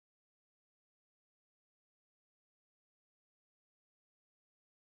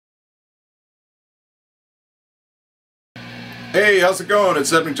Hey, how's it going?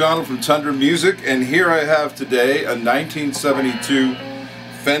 It's Ed McDonald from Tundra Music, and here I have today a 1972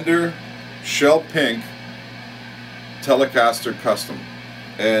 Fender Shell Pink Telecaster Custom.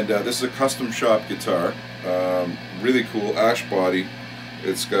 And this is a custom shop guitar. Really cool ash body.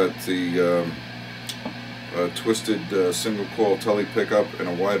 It's got the twisted single coil tele pickup and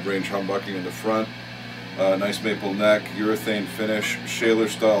a wide range humbucking in the front. Nice maple neck, urethane finish, Shaler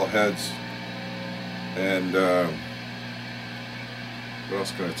style heads, and what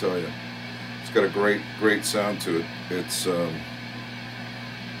else can I tell you? It's got a great sound to it. It's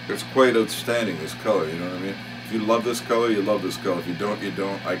quite outstanding, this color, you know what I mean? If you love this color, you love this color. If you don't, you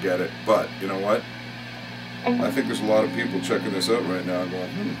don't. I get it. But, you know what? I think there's a lot of people checking this out right now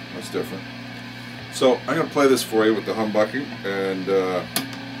going, that's different. So, I'm going to play this for you with the humbucking and the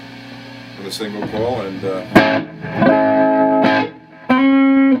single coil, and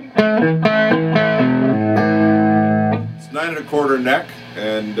it's 9 1/4 neck,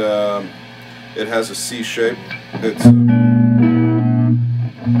 and it has a C shape. It's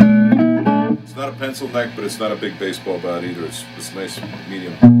not a pencil neck, but it's not a big baseball bat either. It's nice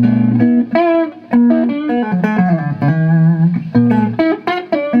medium.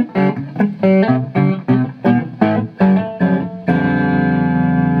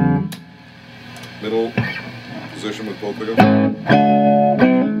 Middle position with both pickups.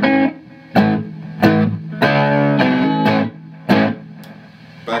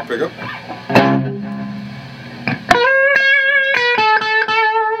 Back pickup.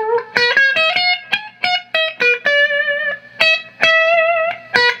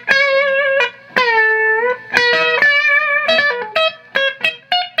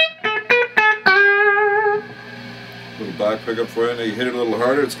 Little back pickup for you. Now you hit it a little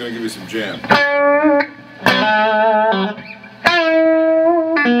harder, it's going to give you some jam.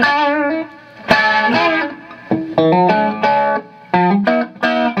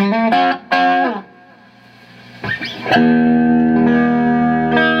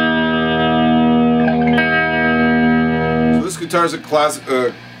 So this guitar is a classic,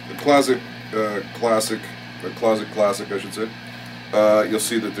 classic, I should say. You'll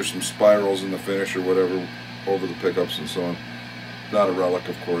see that there's some spirals in the finish or whatever over the pickups and so on. Not a relic,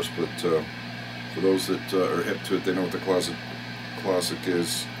 of course, but for those that are hip to it, they know what the classic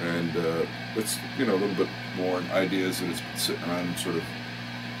is, and it's, you know, a little bit more ideas that it's been sitting around and sort of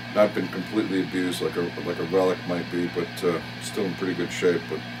not been completely abused like a relic might be, but still in pretty good shape,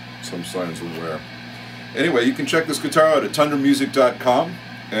 but some signs of wear. Anyway, you can check this guitar out at tundramusic.com,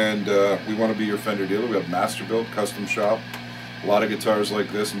 and we want to be your Fender dealer. We have master built, custom shop, a lot of guitars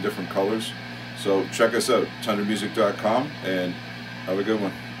like this in different colors. So check us out, tundramusic.com, and have a good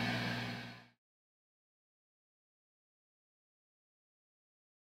one.